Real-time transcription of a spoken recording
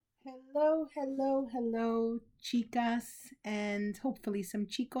Hello, hello, hello, chicas, and hopefully some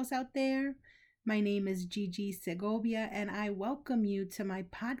chicos out there. My name is Gigi Segovia, and I welcome you to my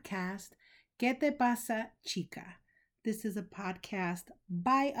podcast, ¿Qué te pasa, chica? This is a podcast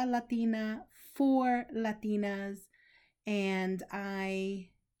by a Latina for Latinas, and I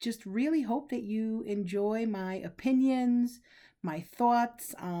just really hope that you enjoy my opinions, my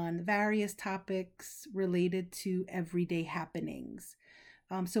thoughts on various topics related to everyday happenings.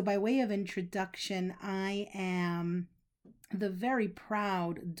 So, by way of introduction, I am the very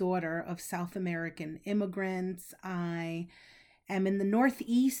proud daughter of South American immigrants. I am in the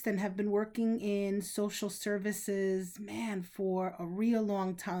Northeast and have been working in social services, man, for a real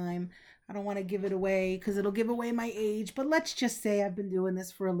long time. I don't want to give it away because it'll give away my age, but let's just say I've been doing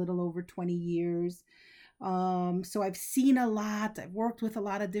this for a little over 20 years. So I've seen a lot, I've worked with a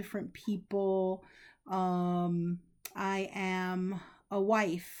lot of different people. Um, I am a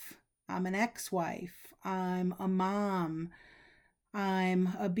wife, I'm an ex wife, I'm a mom,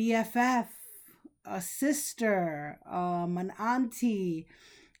 I'm a BFF, a sister, an auntie,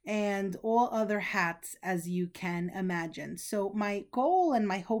 and all other hats as you can imagine. So, my goal and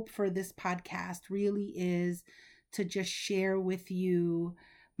my hope for this podcast really is to just share with you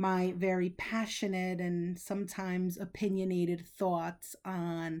my very passionate and sometimes opinionated thoughts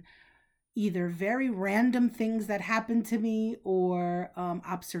on either very random things that happen to me or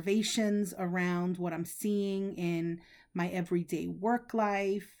observations around what I'm seeing in my everyday work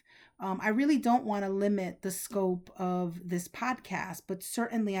life. I really don't want to limit the scope of this podcast, but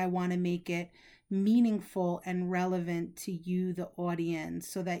certainly I want to make it meaningful and relevant to you, the audience,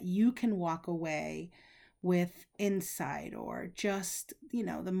 so that you can walk away with insight or just,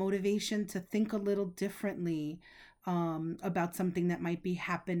 the motivation to think a little differently about something that might be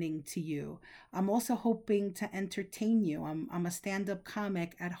happening to you. I'm also hoping to entertain you. I'm a stand up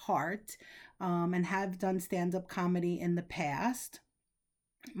comic at heart and have done stand up comedy in the past.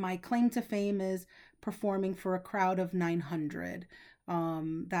 My claim to fame is performing for a crowd of 900.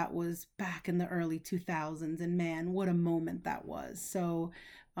 That was back in the early 2000s, and man, what a moment that was. So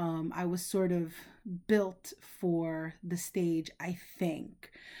I was sort of built for the stage, I think.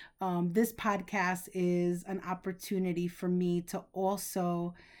 This podcast is an opportunity for me to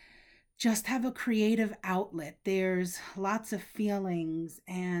also just have a creative outlet. There's lots of feelings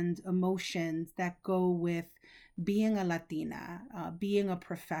and emotions that go with being a Latina, being a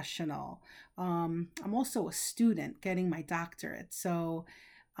professional. I'm also a student getting my doctorate. So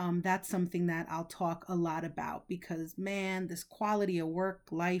that's something that I'll talk a lot about because, man, this quality of work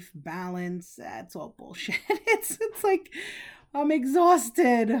life balance, that's all bullshit. It's like I'm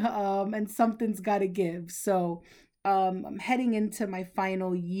exhausted and something's got to give. So, I'm heading into my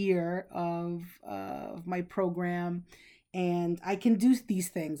final year of my program, and I can do these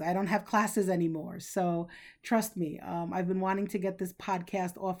things. I don't have classes anymore. So trust me, I've been wanting to get this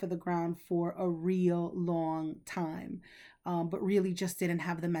podcast off of the ground for a real long time, but really just didn't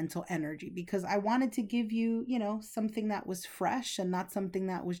have the mental energy because I wanted to give you, something that was fresh and not something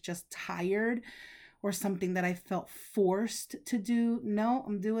that was just tired or something that I felt forced to do. No,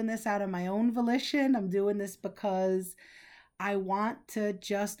 I'm doing this out of my own volition. I'm doing this because I want to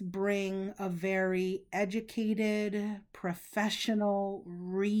just bring a very educated, professional,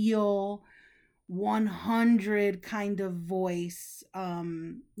 real, 100 kind of voice,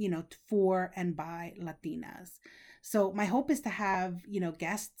 for and by Latinas. So my hope is to have,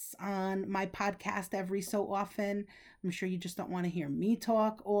 guests on my podcast every so often. I'm sure you just don't want to hear me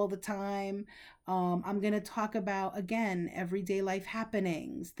talk all the time. I'm going to talk about, again, everyday life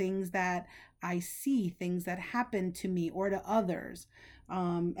happenings, things that I see, things that happen to me or to others,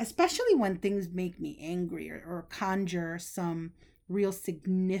 especially when things make me angry or conjure some real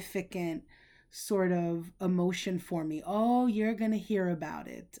significant sort of emotion for me. Oh, you're going to hear about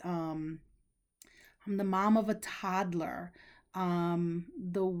it. I'm the mom of a toddler,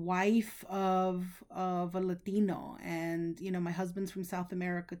 the wife of a Latino, and my husband's from South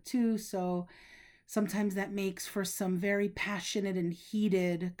America too, so sometimes that makes for some very passionate and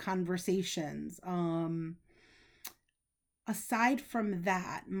heated conversations. Aside from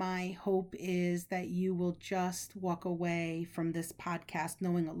that, my hope is that you will just walk away from this podcast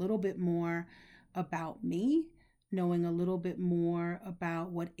knowing a little bit more about me, knowing a little bit more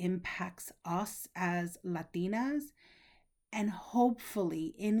about what impacts us as Latinas, and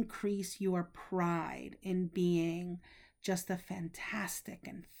hopefully increase your pride in being just a fantastic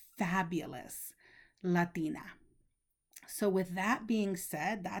and fabulous Latina. So, with that being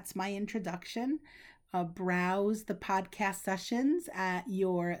said, that's my introduction. Browse the podcast sessions at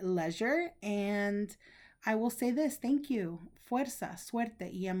your leisure. And I will say this, thank you fuerza, suerte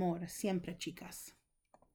y amor siempre, chicas.